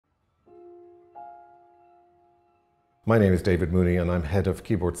My name is David Mooney and I'm Head of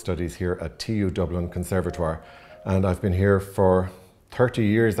Keyboard Studies here at TU Dublin Conservatoire, and I've been here for 30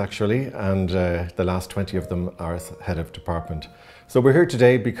 years actually, and the last 20 of them are as Head of Department. So we're here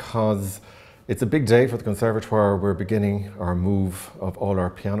today because it's a big day for the Conservatoire. We're beginning our move of all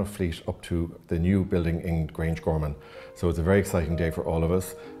our piano fleet up to the new building in Grangegorman. So it's a very exciting day for all of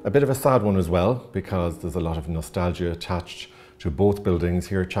us. A bit of a sad one as well, because there's a lot of nostalgia attached to both buildings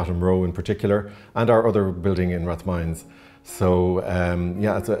here, Chatham Row in particular, and our other building in Rathmines. So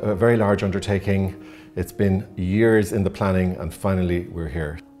yeah, it's a very large undertaking. It's been years in the planning and finally we're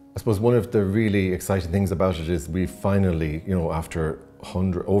here. I suppose one of the really exciting things about it is we finally, after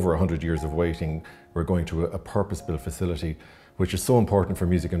over 100 years of waiting, we're going to a purpose-built facility, which is so important for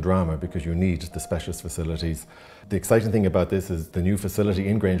music and drama because you need the specialist facilities. The exciting thing about this is the new facility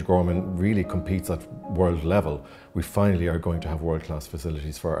in Grangegorman really competes at world level. We finally are going to have world-class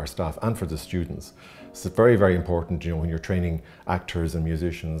facilities for our staff and for the students. So it's very, very important, when you're training actors and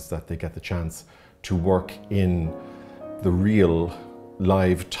musicians, that they get the chance to work in the real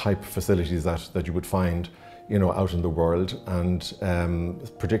live type facilities that you would find out in the world, and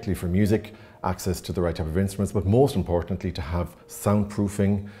particularly for music, access to the right type of instruments, but most importantly to have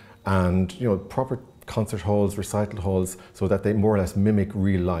soundproofing and proper concert halls, recital halls, so that they more or less mimic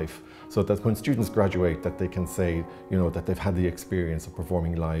real life, so that when students graduate that they can say that they've had the experience of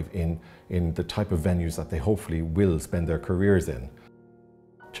performing live in the type of venues that they hopefully will spend their careers in.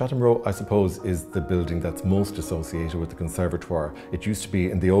 Chatham Row, I suppose, is the building that's most associated with the Conservatoire. It used to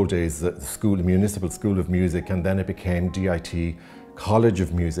be, in the old days, the Municipal School of Music, and then it became DIT College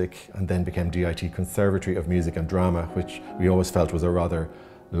of Music, and then became DIT Conservatory of Music and Drama, which we always felt was a rather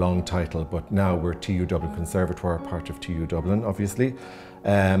long title, but now we're TU Dublin Conservatoire, part of TU Dublin, obviously.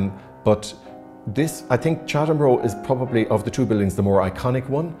 But this, I think Chatham Row is probably, of the two buildings, the more iconic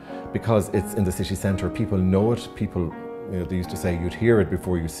one, because it's in the city centre. People know it. People, they used to say you'd hear it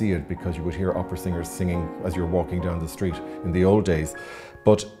before you see it, because you would hear opera singers singing as you're walking down the street in the old days.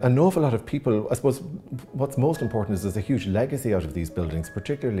 But an awful lot of people, I suppose what's most important is there's a huge legacy out of these buildings,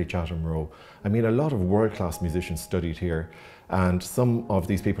 particularly Chatham Row. I mean, a lot of world-class musicians studied here, and some of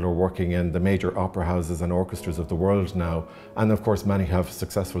these people are working in the major opera houses and orchestras of the world now. And of course, many have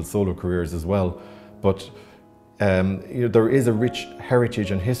successful solo careers as well. But there is a rich heritage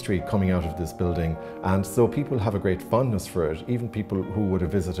and history coming out of this building, and so people have a great fondness for it, even people who would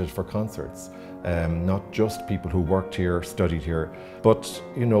have visited for concerts, not just people who worked here, studied here, but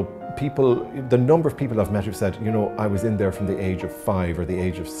the number of people I've met who've said, I was in there from the age of 5 or the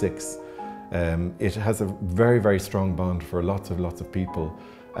age of 6. It has a very, very strong bond for lots of people.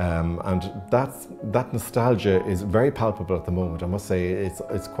 And that nostalgia is very palpable at the moment. I must say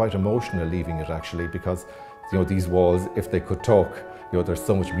it's quite emotional leaving it, actually, because these walls, if they could talk, there's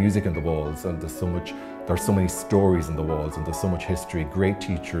so much music in the walls, and there's so many stories in the walls, and there's so much history, great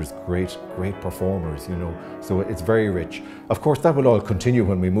teachers, great performers, so it's very rich. Of course, that will all continue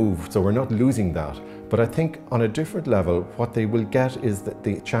when we move, so we're not losing that. But I think on a different level, what they will get is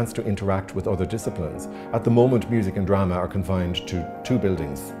the chance to interact with other disciplines. At the moment, music and drama are confined to two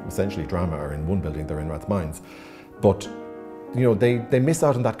buildings. Essentially, drama are in one building, they're in Rathmines. But they miss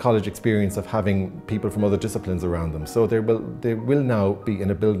out on that college experience of having people from other disciplines around them. So they will now be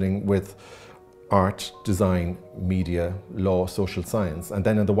in a building with art, design, media, law, social science. And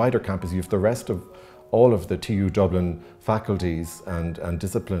then in the wider campus, you have the rest of all of the TU Dublin faculties and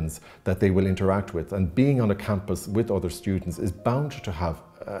disciplines that they will interact with. And being on a campus with other students is bound to have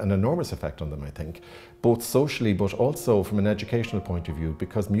an enormous effect on them, I think, both socially but also from an educational point of view,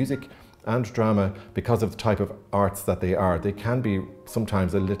 because music and drama, because of the type of arts that they can be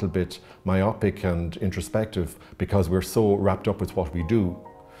sometimes a little bit myopic and introspective because we're so wrapped up with what we do.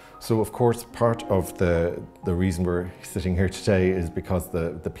 So of course, part of the reason we're sitting here today is because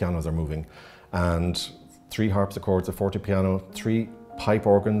the pianos are moving, and 3 harpsichords, a forte piano, 3 pipe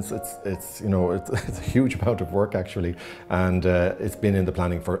organs. It's a huge amount of work, actually, and it's been in the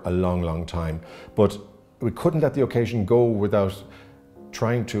planning for a long time. But we couldn't let the occasion go without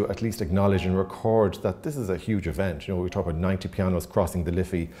trying to at least acknowledge and record that this is a huge event. We talk about 90 pianos crossing the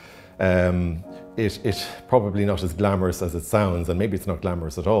Liffey. It's probably not as glamorous as it sounds, and maybe it's not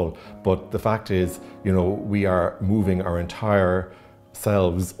glamorous at all, but the fact is, we are moving our entire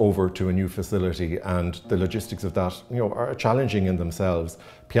selves over to a new facility, and the logistics of that are challenging in themselves.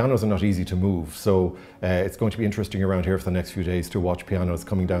 Pianos are not easy to move, so it's going to be interesting around here for the next few days to watch pianos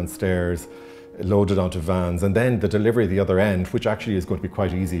coming downstairs, loaded onto vans, and then the delivery at the other end, which actually is going to be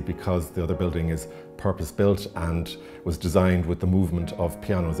quite easy because the other building is purpose-built and was designed with the movement of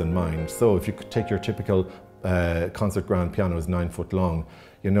pianos in mind. So if you could take your typical concert grand piano is 9 foot long,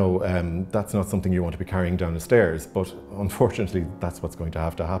 you know, that's not something you want to be carrying down the stairs, but unfortunately that's what's going to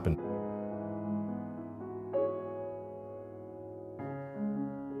have to happen.